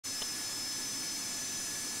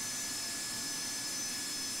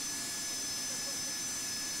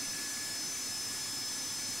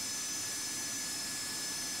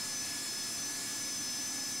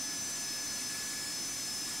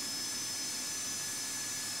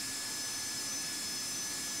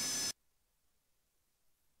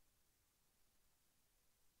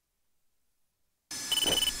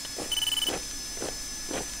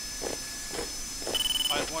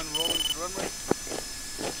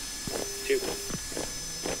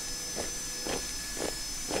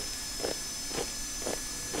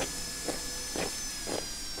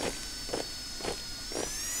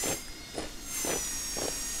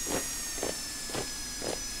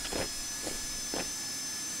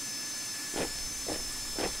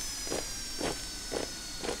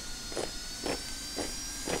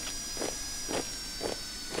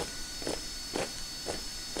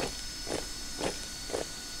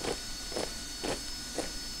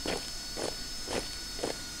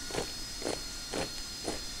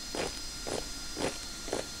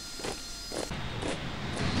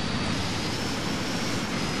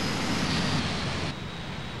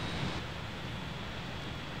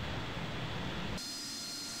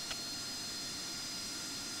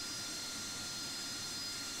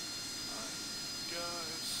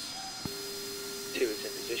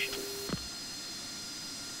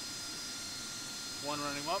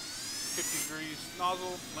running up. 50 degrees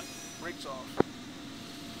nozzle, brakes off.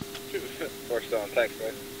 4 still on tank,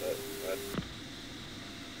 right? That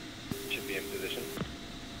should be in position.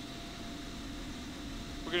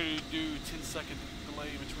 We're going to do 10-second delay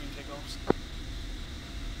between takeoffs.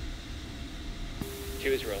 2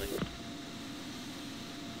 is rolling.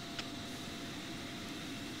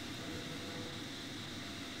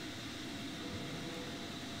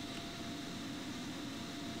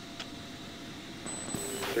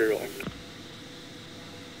 Rolling.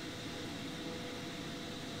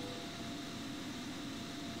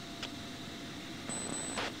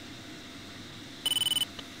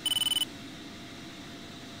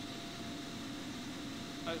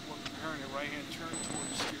 We're preparing a right-hand turn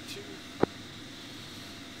towards steer 2.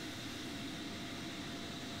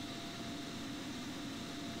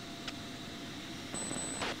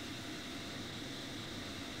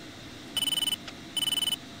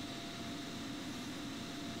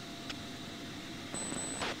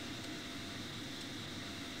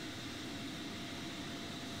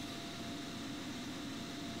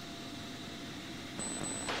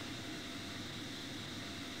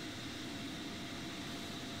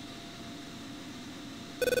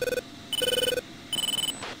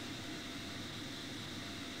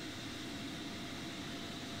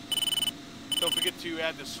 Don't forget to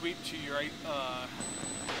add the sweep to your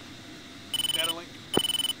data link.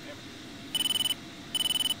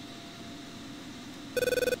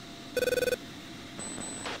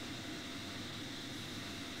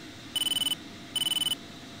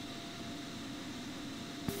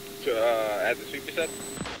 So, add the sweep you said?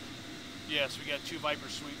 Yes, we got 2 Viper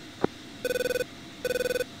sweep.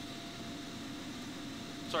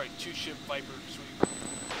 Sorry, 2 ship Viper sweep.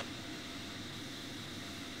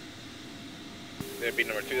 It'd be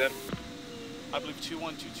number 2 then? I believe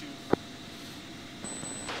 2122.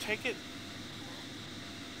 Take it.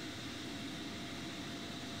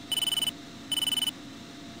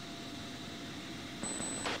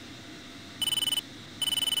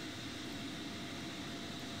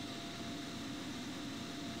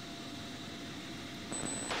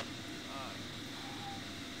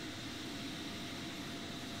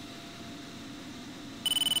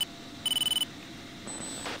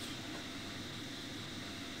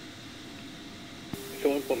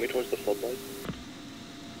 Someone point me towards the floodlight.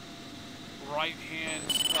 Right hand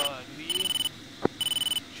knee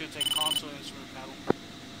should take console and instrument paddle.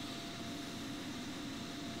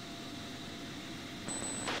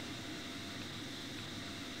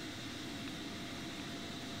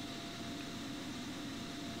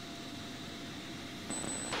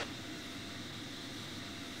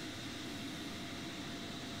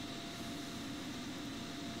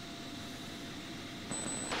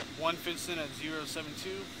 One fenced in at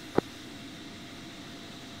 072.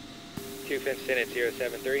 2 fenced in at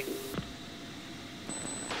 073.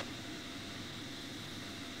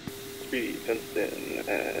 Speed fenced in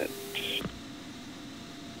at...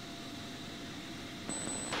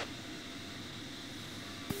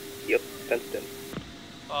 Yep, fenced in.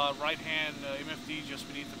 Right hand MFD just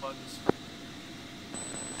beneath the buttons.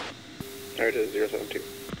 Alright, it is 072.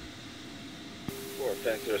 4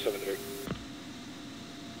 fence 073.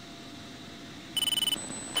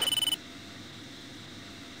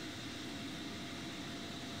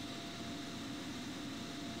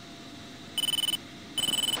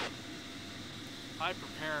 I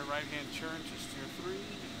prepare a right hand turn to steer 3,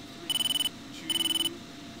 3, 2,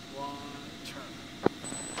 1, turn.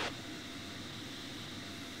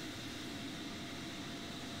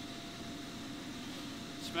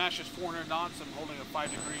 Smash is 400 knots. I'm holding a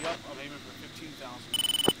 5-degree up. I'm aiming for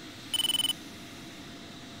 15,000.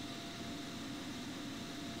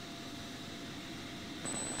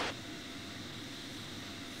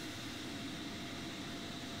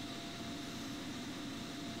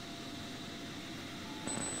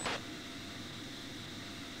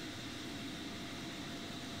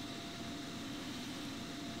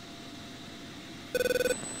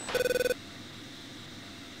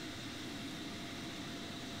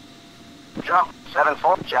 Jump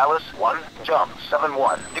 74, Chalice 1, jump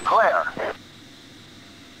 71, declare.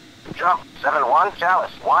 Jump 71,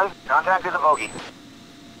 Chalice 1, contact is a bogey.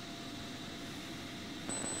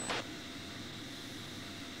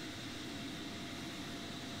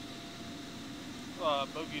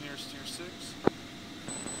 Bogey near steer 6.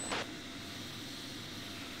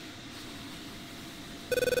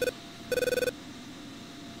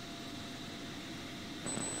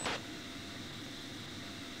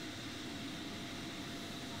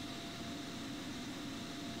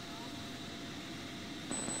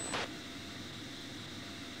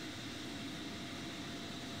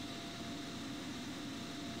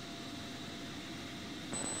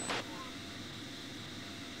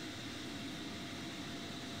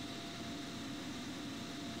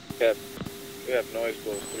 Yep. We have noise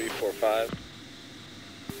flows 345.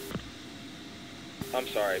 I'm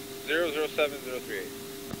sorry, 007038.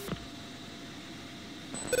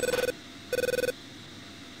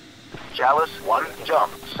 Chalice 1,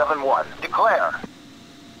 jump 7-1. Declare.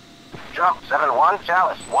 Jump 7-1,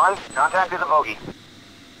 Chalice 1, contact is a bogey.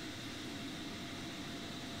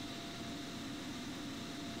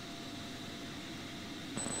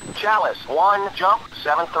 Chalice 1, jump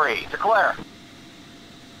 7-3. Declare.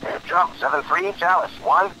 Jump 7-3, Chalice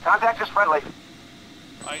 1, contact is friendly.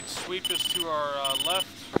 Alright, sweep is to our left.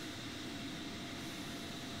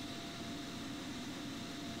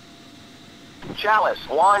 Chalice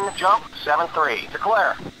 1, jump 7-3.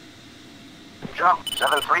 Declare. Jump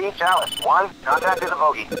 7-3, Chalice 1, contact is a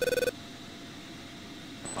bogey.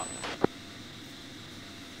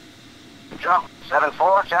 Jump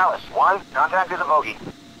 7-4, Chalice 1, contact is a bogey.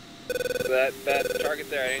 That target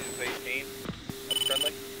there, I Angels 18, that's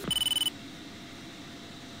friendly.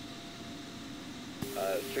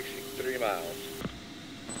 63 miles.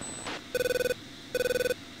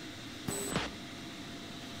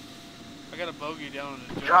 I got a bogey down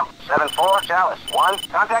in the dirt. Jump 7-4, Chalice 1,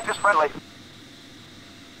 contact is friendly.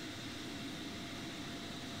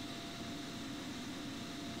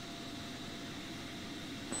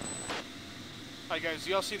 Alright guys,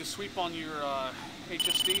 y'all see the sweep on your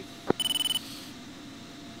HSD?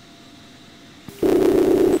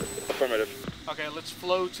 Affirmative. Okay, let's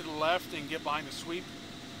flow to the left and get behind the sweep,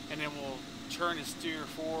 and then we'll turn and steer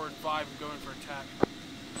 4 and 5 and go in for attack.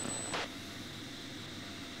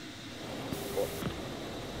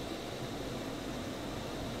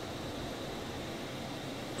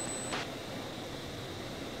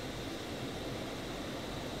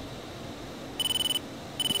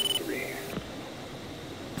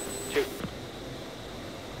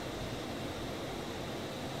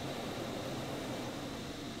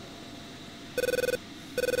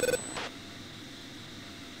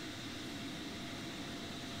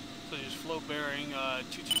 So just flow bearing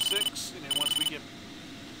 226, and then once we get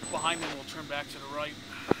behind them, we'll turn back to the right.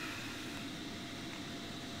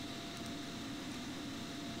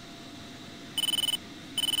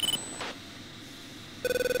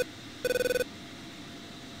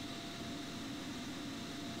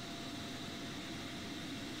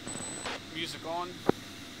 Music on.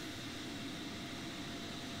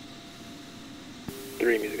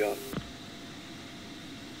 3 music on.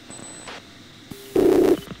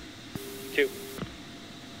 2.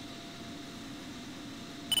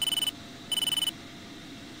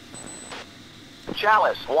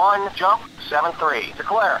 Chalice 1, jump 7-3.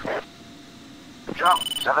 Declare. Jump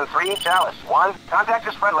 7-3, Chalice 1, contact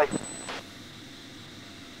is friendly.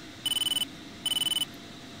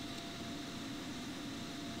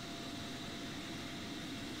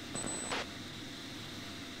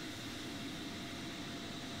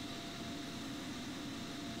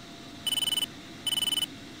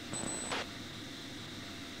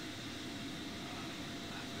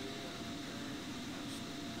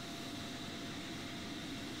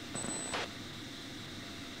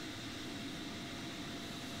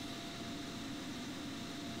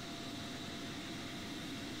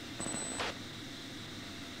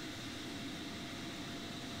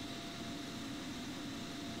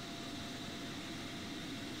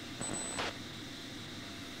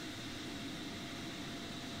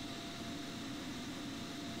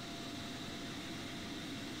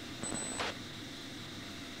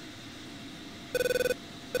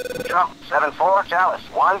 Jump 7-4, Chalice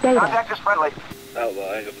 1, contact is friendly.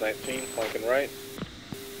 Outlaw, Angels 19, flanking right.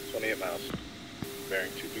 28 miles.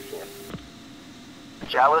 Bearing 224.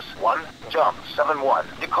 Chalice 1, jump 7-1.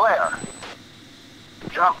 Declare.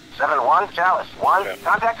 Jump 7-1, Chalice 1, Okay.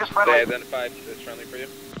 contact is They friendly. identified as friendly for you?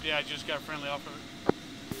 Yeah, I just got friendly off of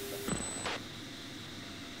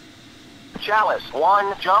it. Chalice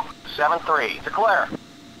 1, jump 7-3. Declare.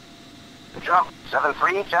 Jump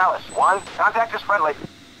 7-3, Chalice 1, contact is friendly.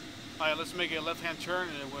 Alright, let's make a left-hand turn,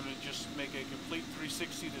 and then we're going to just make a complete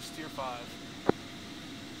 360 to steer 5.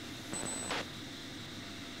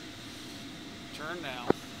 Turn now.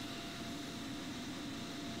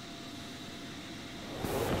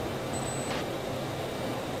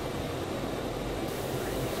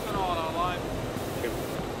 What's going on online?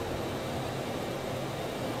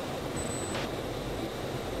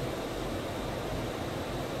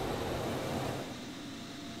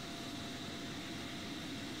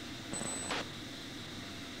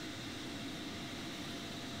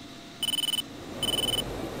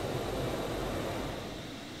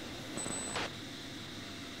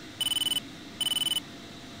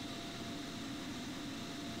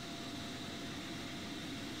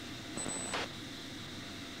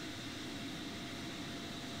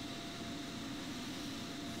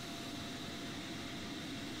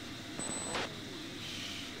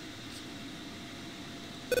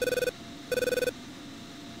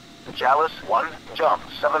 Chalice 1, jump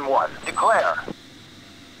 7-1. Declare.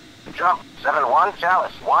 Jump 7-1,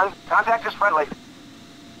 Chalice 1. Contact is friendly.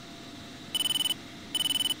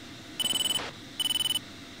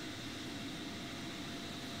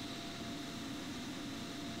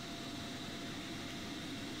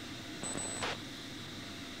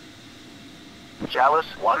 Chalice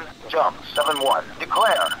 1, jump 7-1.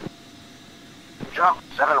 Declare. Jump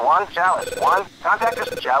 7-1, Chalice 1. Contact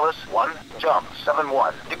is Chalice 1, jump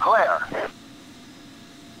 7-1. Declare.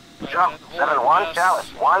 Jump 7-1, Chalice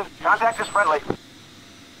 1. Contact is friendly.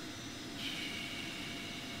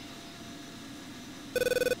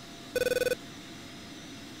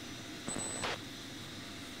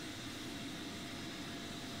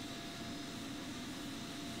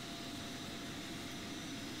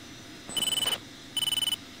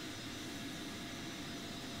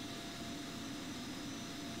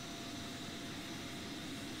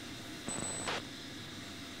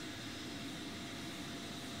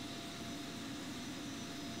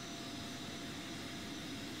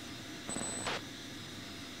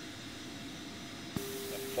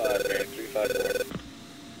 Bearing 354.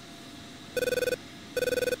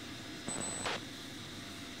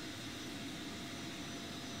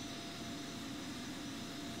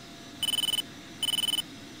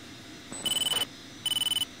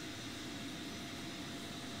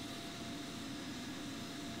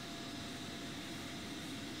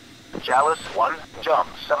 Chalice 1, jump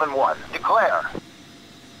 7-1. Declare.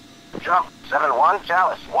 Jump 7-1,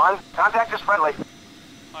 Chalice 1. Contact is friendly.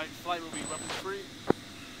 Alright, flight will be weapons free.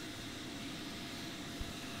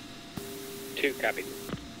 2, copy.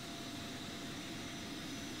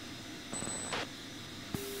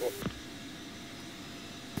 Oh.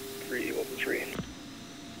 3 equals 3.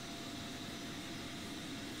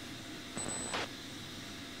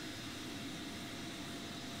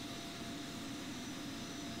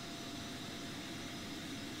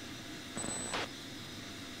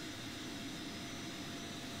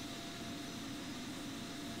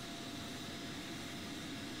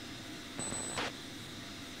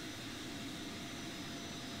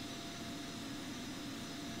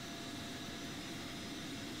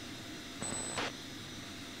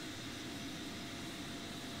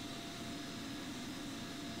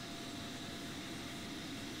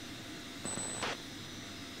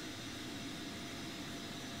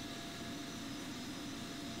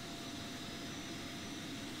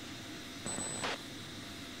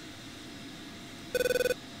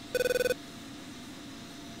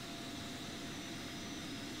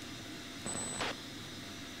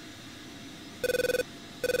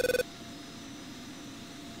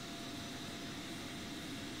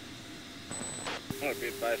 Be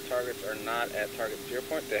advised, targets are not at target 0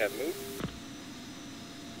 point. They have moved.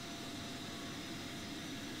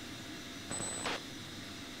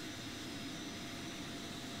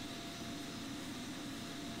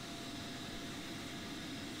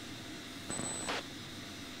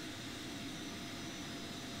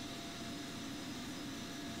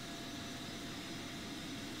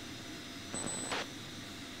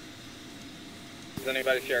 Does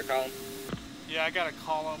anybody see our column? Yeah, I got a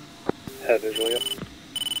column. Head visually up.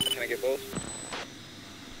 Can I get both?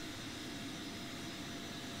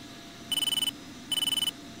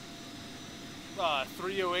 Uh,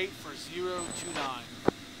 308 for 029.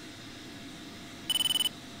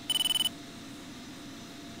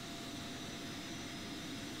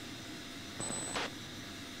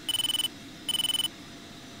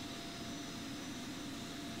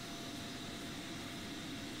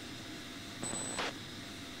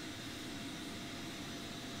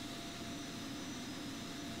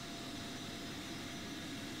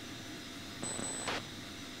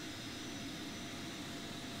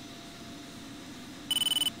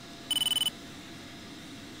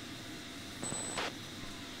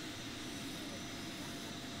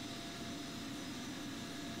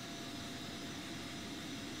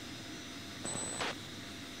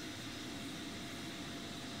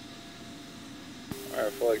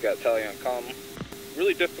 Alright, Floyd got tally on column.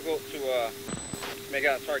 Really difficult to make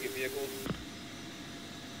out target vehicles.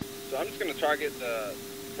 So I'm just going to target the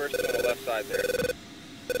first one on the left side there.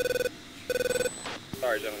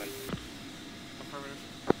 Sorry, gentlemen. Affirmative.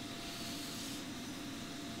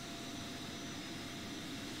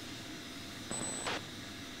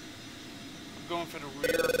 I'm going for the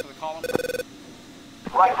rear for the column.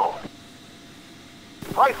 Rifle.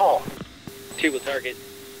 Rifle. 2 will target.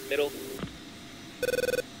 Middle. Come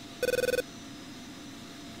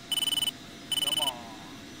on.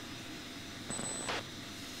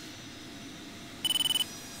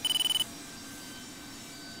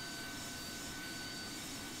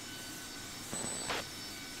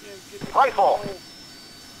 Can't Get in Rifle. the hole.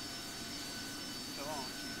 Come on,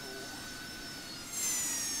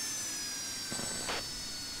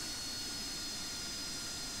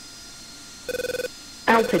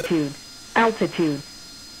 keyhole. Altitude. Altitude.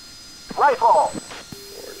 Rifle.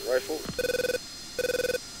 Where's rifle? Damn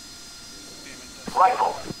it, that's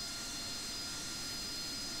Rifle.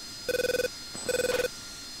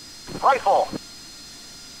 Rifle.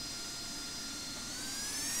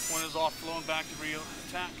 one is off, flowing back to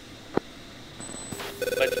re-attack.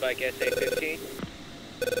 Lead spike SA-15.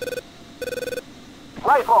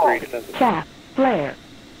 Rifle. 3 defensive. Chaff. Flare.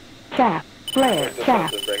 Chaff. Flare.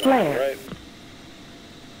 Chaff. Defensive, bring on Flare. right.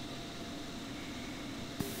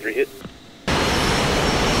 3 hit.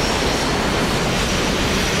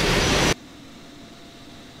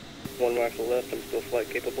 One rifle left, I'm still flight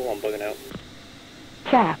capable, I'm bugging out.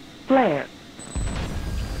 Chaff. Flare.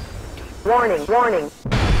 Warning. Warning.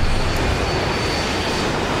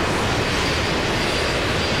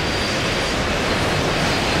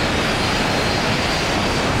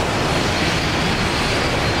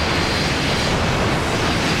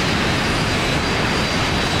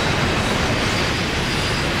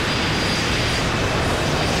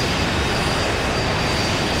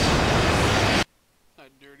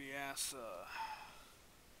 That dirty ass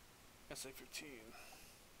SA-15.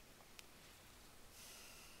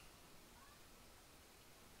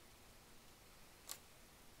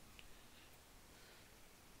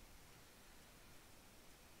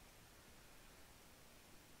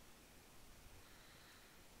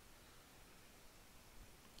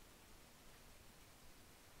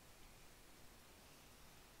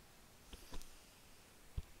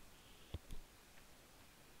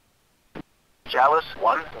 Chalice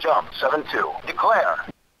 1, jump 7-2. Declare.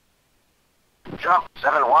 Jump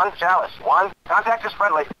 7-1, Chalice 1. Contact is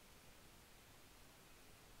friendly.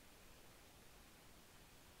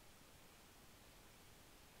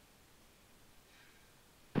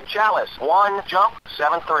 Chalice 1, jump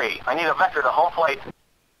 7-3. I need a vector to home plate.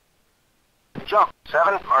 Jump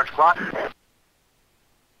 7, arch clock.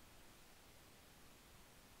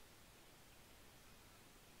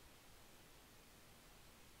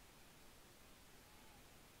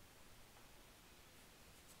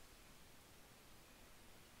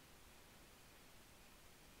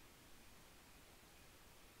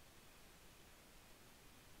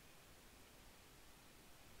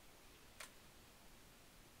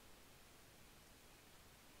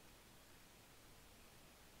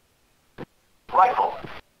 Rifle.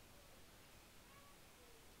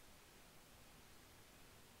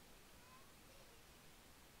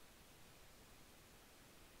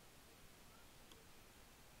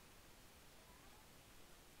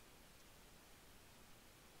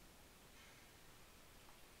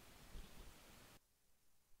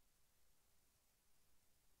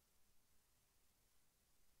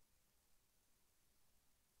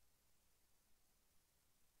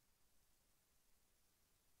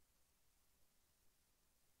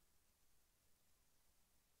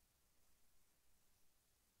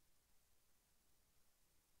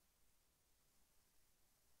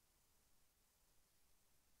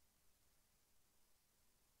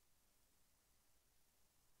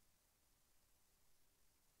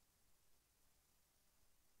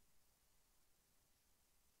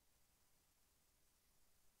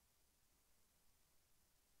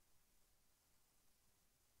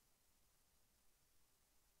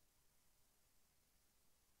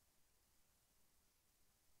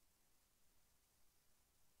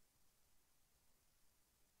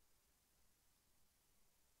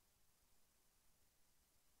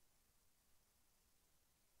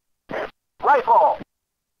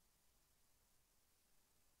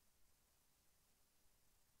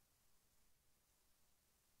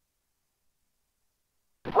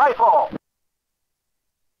 Rifle. Rifle.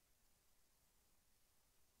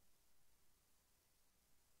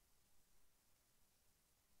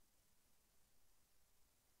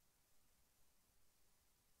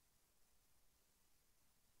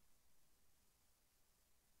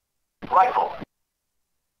 Rifle.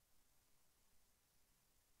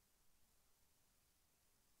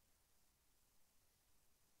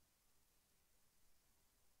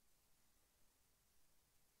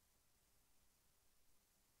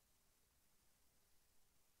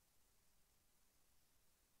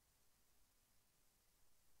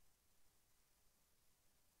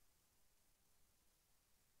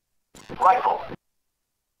 Rifle.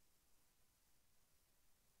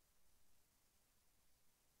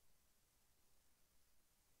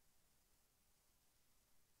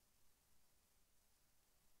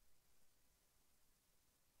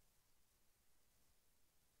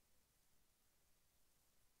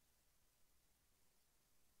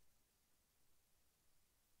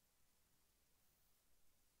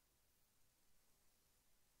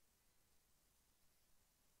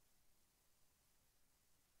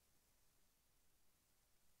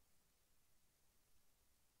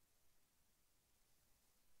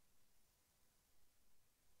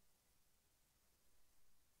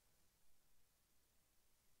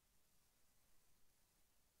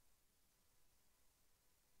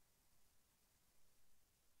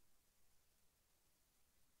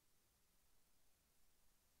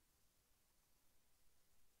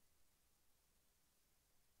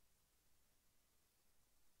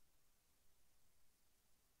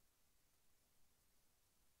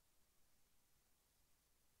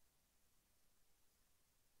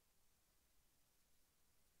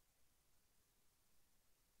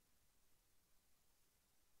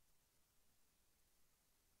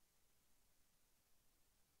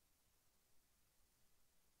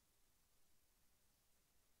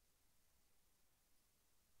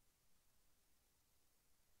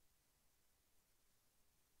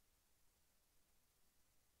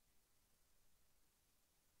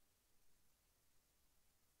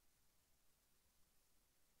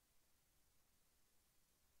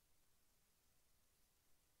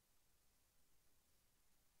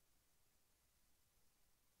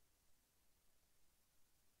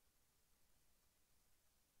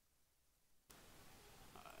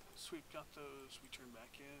 Sweep got those. We turn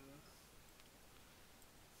back in.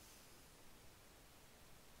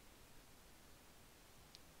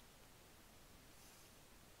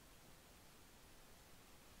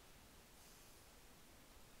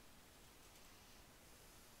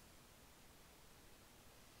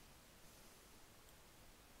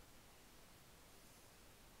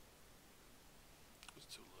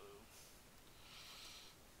 It's too low.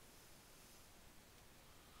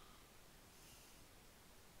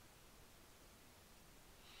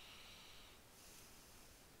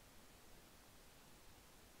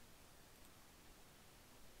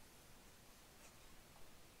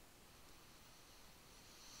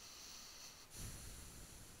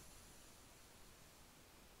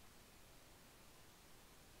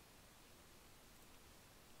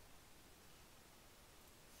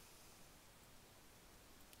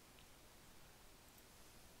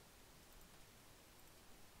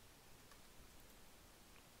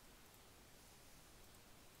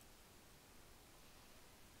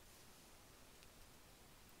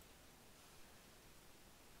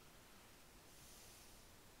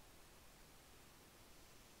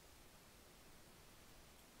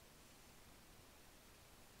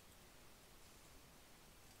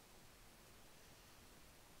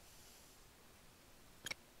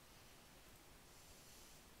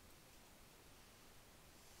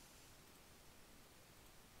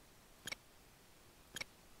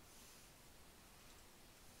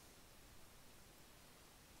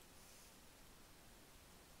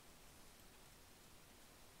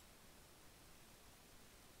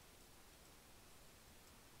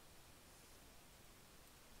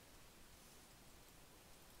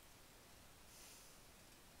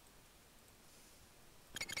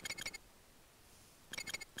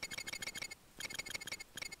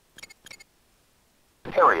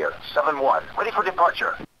 Harrier 7-1, ready for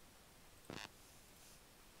departure.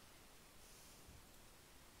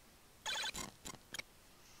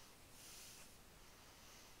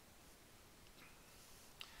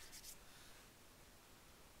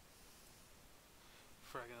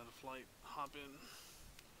 Frag another flight. Hop in.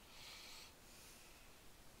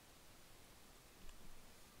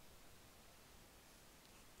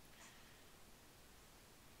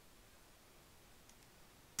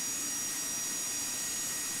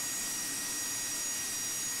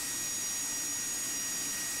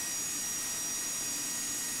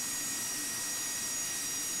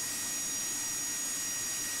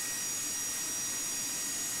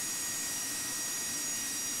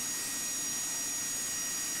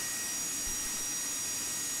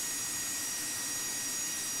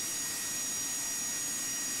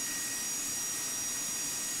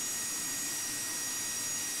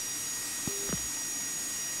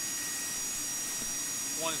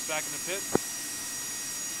 One is back in the pit.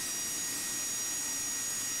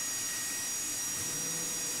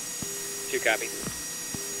 Two copy.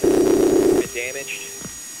 Been damaged.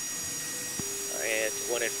 And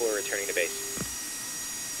 1 and 4 returning to base.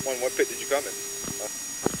 What pit did you come in?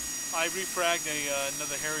 I refragged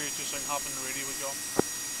another Harrier just so I can hop in the radio with y'all.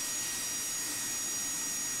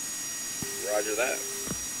 Roger that.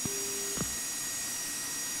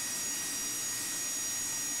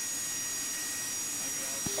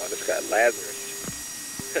 Oh, this guy Lazarus.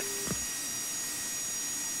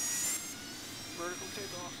 Vertical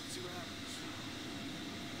takeoff. Let's see what happens.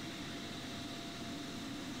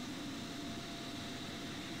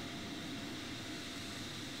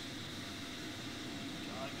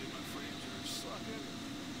 God, dude, my frames are sucking.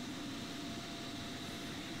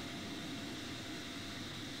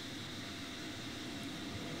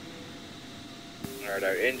 Alright,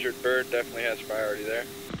 our injured bird definitely has priority there.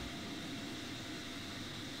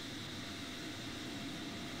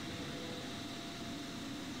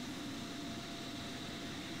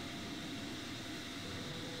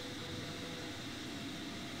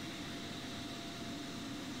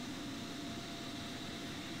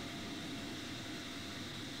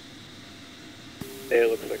 It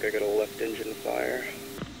looks like I got a left engine fire.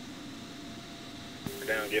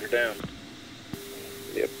 Get her down.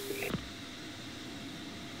 Yep.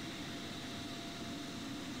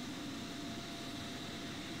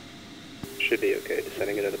 Should be okay,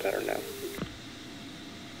 descending into the pattern now.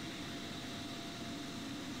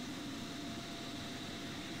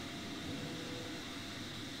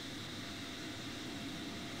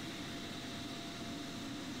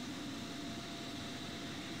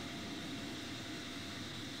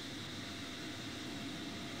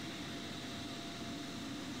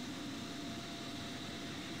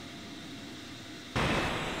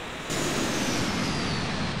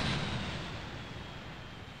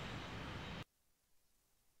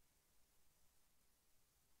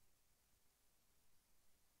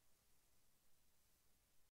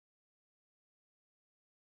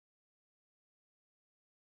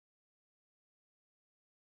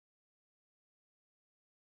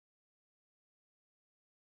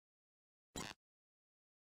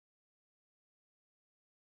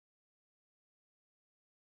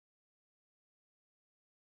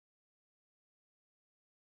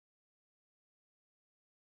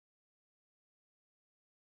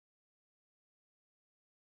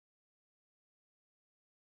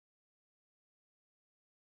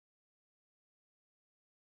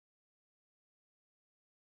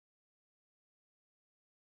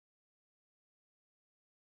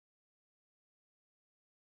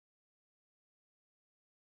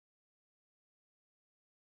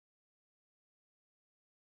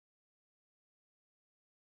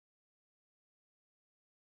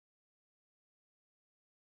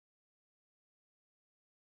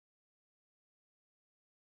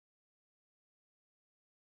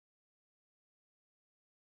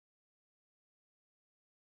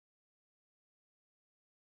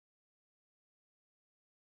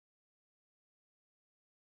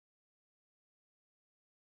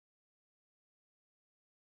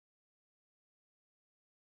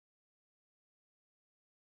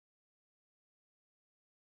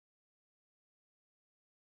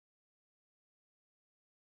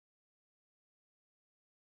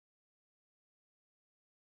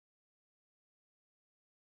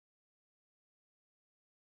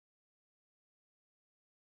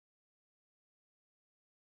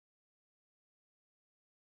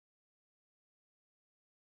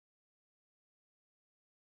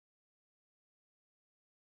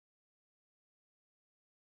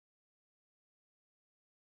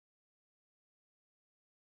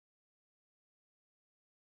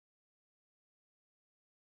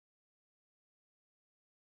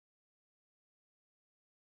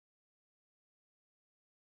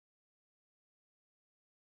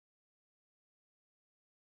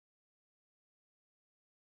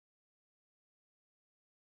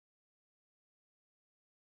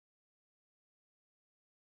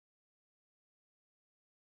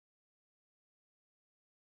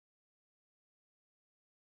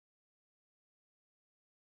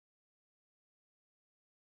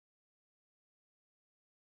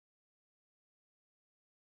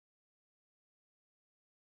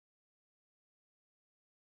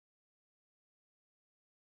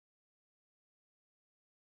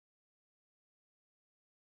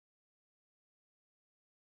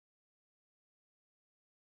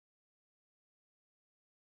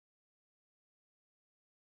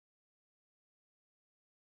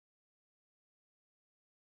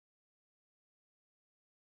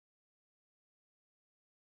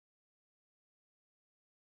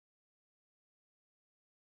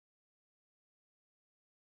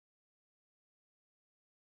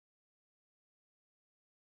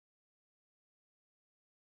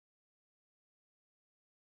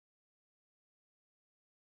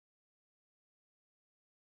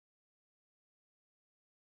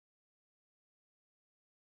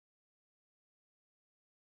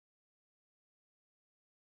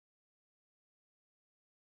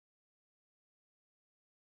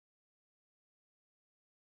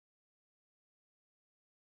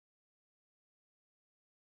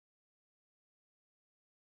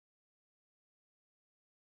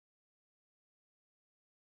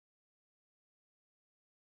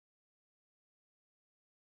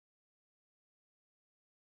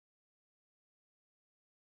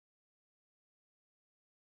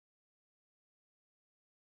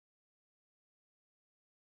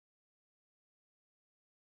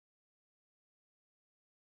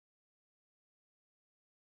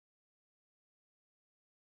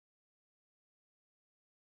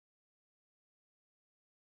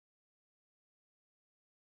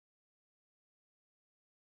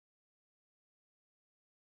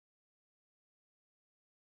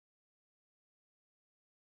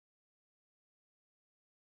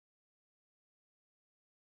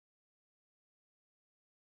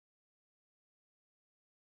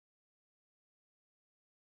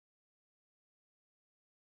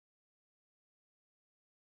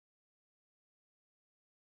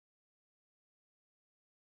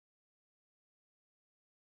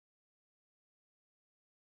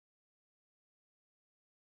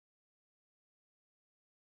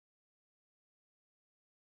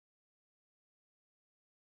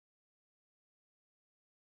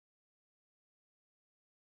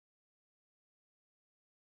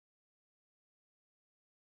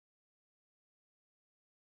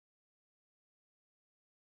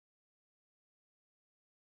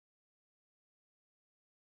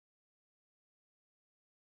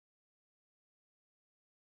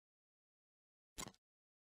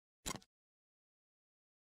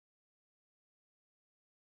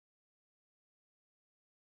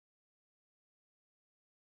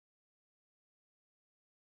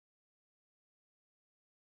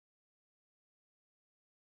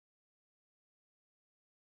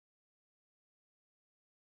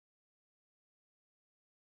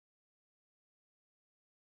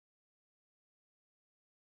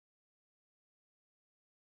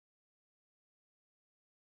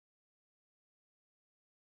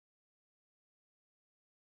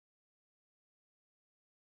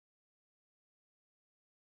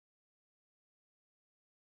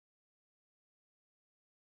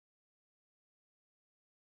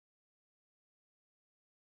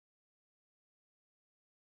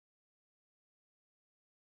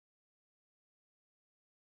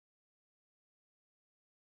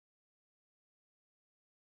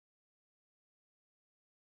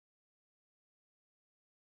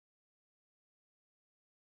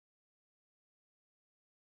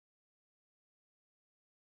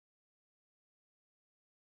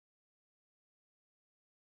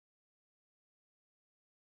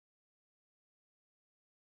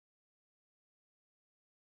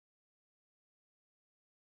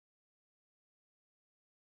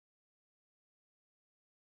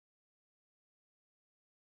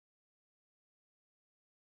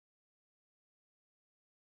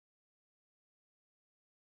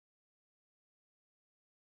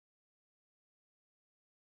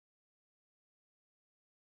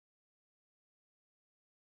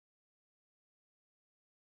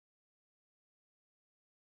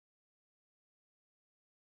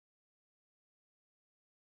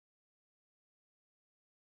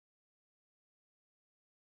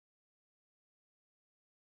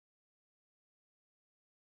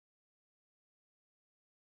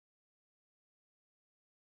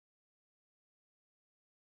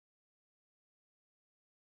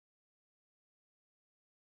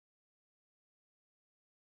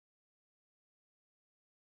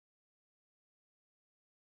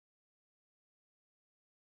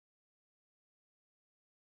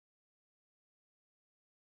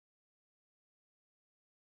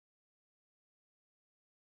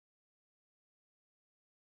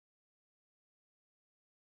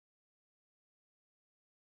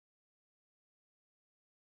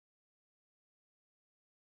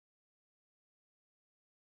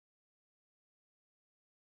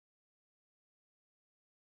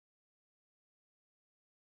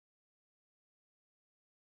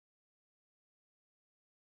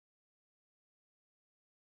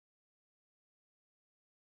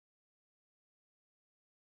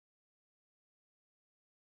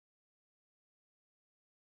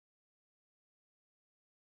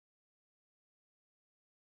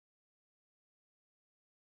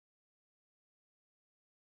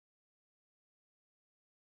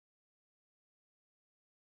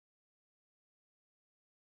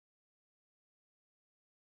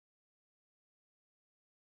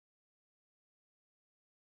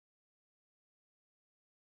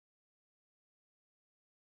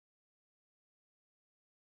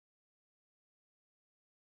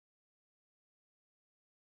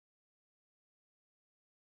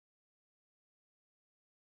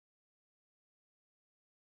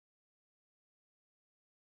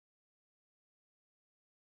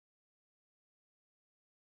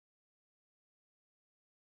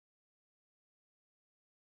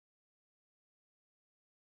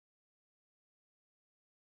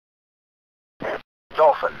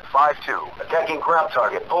 Dolphin 5-2. Attacking ground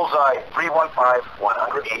target. Bullseye 315,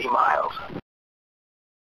 180 miles.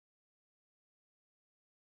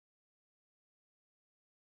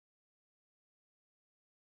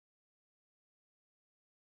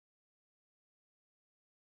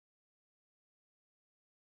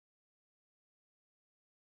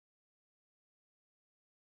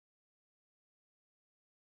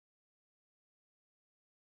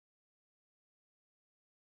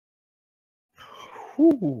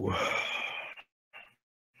 Whew.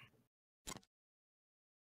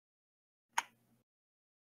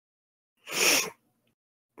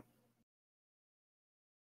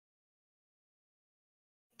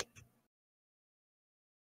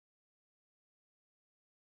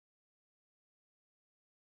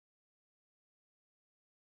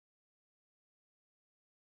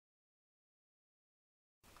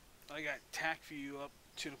 I got tack view up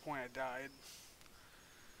to the point I died.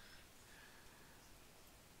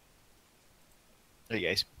 Hey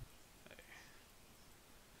guys.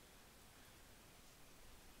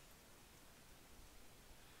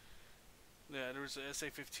 Yeah, there was a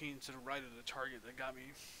SA-15 to the right of the target that got me.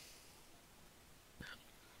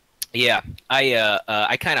 Yeah,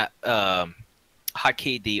 I kind of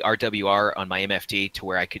hotkeyed the RWR on my MFD to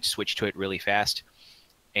where I could switch to it really fast,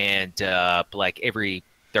 and like every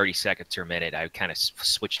 30 seconds or a minute, I would kind of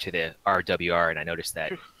switch to the RWR, and I noticed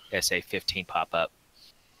that SA-15 pop up.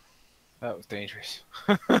 That was dangerous.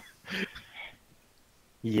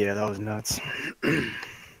 Yeah, that was nuts.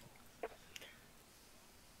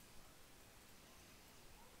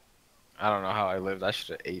 I don't know how I lived. I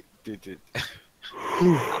should have ate. Dude.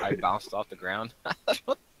 I bounced off the ground.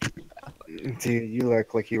 Dude, you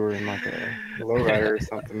look like you were in like a lowrider or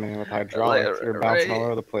something, man, with hydraulics. You were bouncing all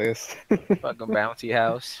over the place. Fucking bouncy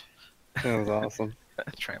house. That was awesome.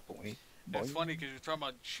 Trampoline. It's funny because you're talking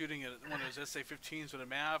about shooting at one of those SA-15s with a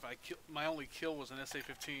MAV. My only kill was an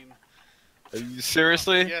SA-15. Are you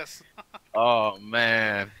seriously? Yes. Oh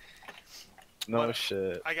man. No But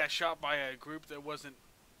shit. I got shot by a group that was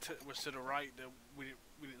to the right that we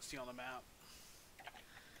didn't see on the map.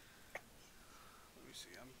 Let me see.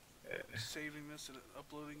 I'm saving this and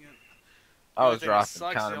uploading it. I was The dropping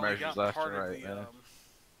sucks, I only countermeasures got left part and of right, the, man.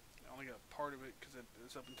 I only got part of it because it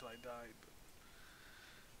was up until I died. But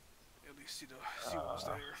at least see what was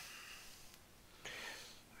there.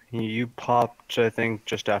 You popped, I think,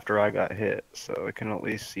 just after I got hit, so I can at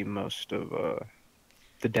least see most of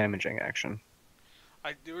the damaging action.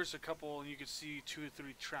 There was a couple, and you could see 2 or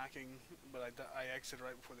 3 tracking, but I exited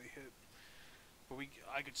right before they hit. But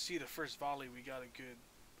I could see the first volley. We got a good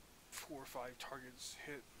 4 or 5 targets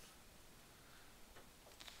hit.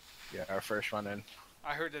 Yeah, our first run in.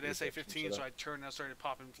 I heard that SA-15, so I turned and I started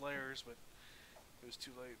popping flares, but it was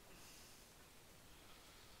too late.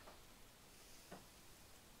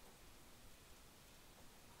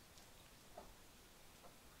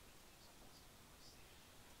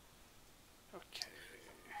 Okay.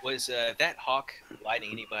 Was that Hawk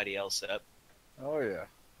lighting anybody else up? Oh yeah.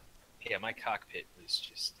 Yeah, my cockpit was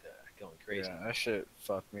just going crazy. Yeah, that shit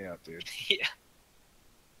fucked me up, dude. Yeah.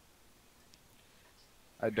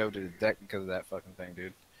 I dove to the deck because of that fucking thing,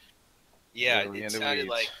 dude. Yeah, Literally in it the sounded weeds.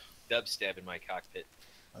 like dubstep in my cockpit.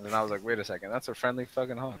 And then I was like, wait a second, that's a friendly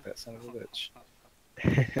fucking hawk. That son of a bitch.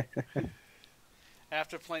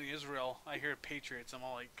 After playing Israel, I hear Patriots. I'm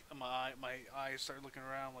all like, my eyes start looking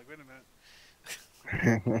around. I'm like, wait a minute.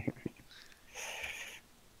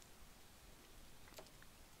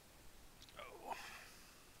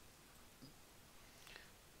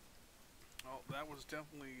 Oh, that was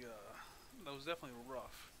definitely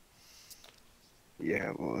rough.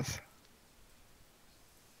 Yeah, it was.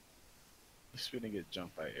 Just we didn't get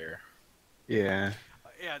jumped by air. Yeah.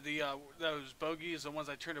 Yeah, those bogeys, the ones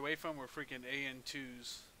I turned away from, were freaking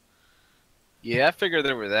AN2s. Yeah, I figured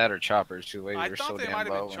they were that or choppers too. They I were thought so they damn might have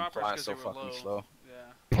low been and choppers flying 'cause so they were fucking low. slow.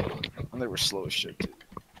 Yeah. And they were slow as shit too.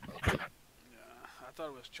 Yeah, I thought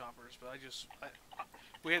it was choppers, but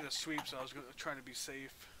we had the sweep, so I was trying to be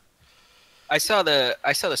safe. I saw the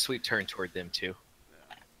sweep turn toward them too.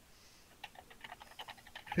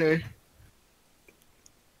 Okay.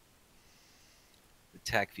 The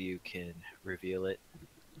tac view can reveal it.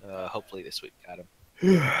 Hopefully the sweep got him.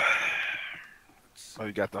 Oh,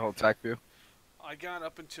 you got the whole tac view? I got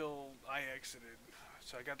up until I exited,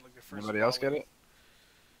 so I got like the first. Anybody else get volley.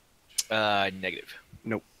 it? Negative.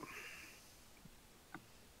 Nope.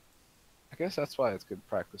 I guess that's why it's good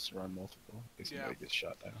practice to run multiple in case Yeah. somebody gets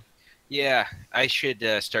shot down. Yeah, I should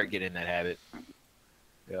start getting that habit.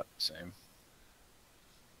 Yep, same.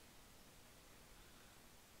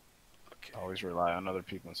 Okay. Always rely on other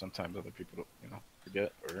people, and sometimes other people don't,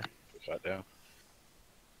 forget or get shot down.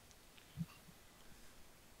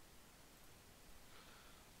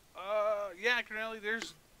 yeah, Cornelli,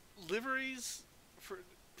 there's liveries for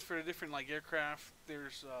the different like aircraft.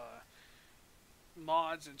 There's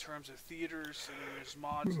mods in terms of theaters, and there's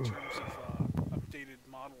mods in terms of updated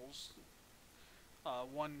models.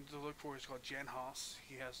 One to look for is called Janhaus.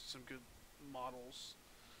 He has some good models.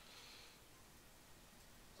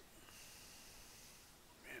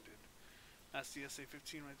 Man, dude, that's the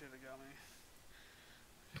SA-15 right there that got me.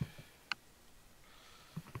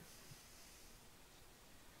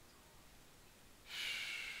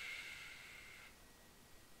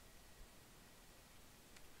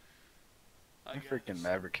 My freaking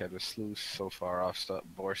Maverick had a sluice so far off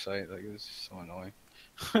bore site, like it was so annoying.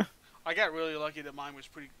 I got really lucky that mine was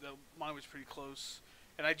pretty close,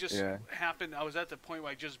 and I just happened. I was at the point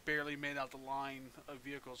where I just barely made out the line of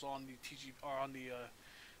vehicles on the TG or on the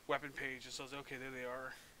weapon page, and so I was like, okay, there they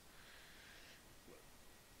are.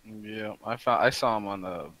 Yeah, I saw him on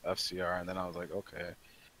the FCR, and then I was like, okay.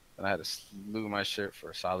 And I had to slew my shit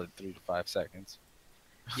for a solid 3 to 5 seconds.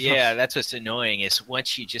 Yeah, that's what's annoying is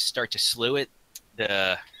once you just start to slew it,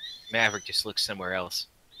 the Maverick just looks somewhere else.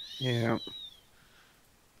 Yeah.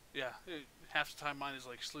 Yeah, half the time mine is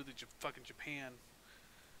like slew to fucking Japan.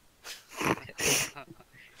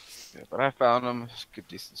 Yeah, but I found him. Good,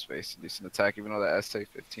 decent space, decent attack, even though that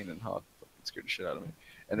SA-15 and Hawk fucking scared the shit out of me.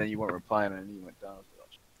 And then you weren't replying, and you went down.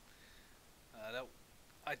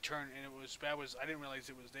 I turned, and it was bad. I didn't realize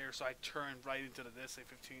it was there, so I turned right into the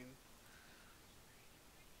SA-15.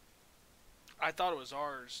 I thought it was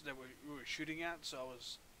ours that we were shooting at, so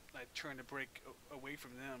I turned to break away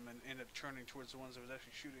from them and ended up turning towards the ones that was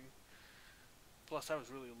actually shooting. Plus, I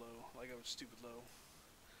was really low, like I was stupid low.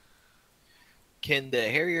 Can the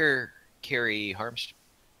Harrier carry harms?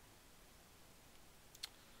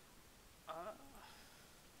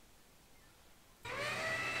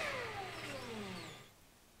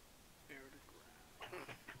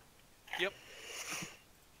 Yep.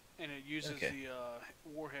 And it uses the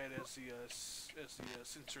warhead as the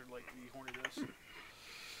sensor, like the Hornet does.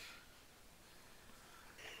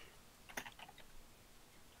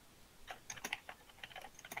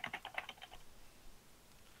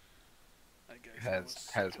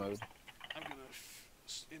 Has mode. I'm gonna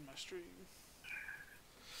end my stream.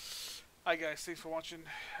 Alright guys, thanks for watching,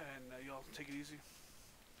 and y'all take it easy.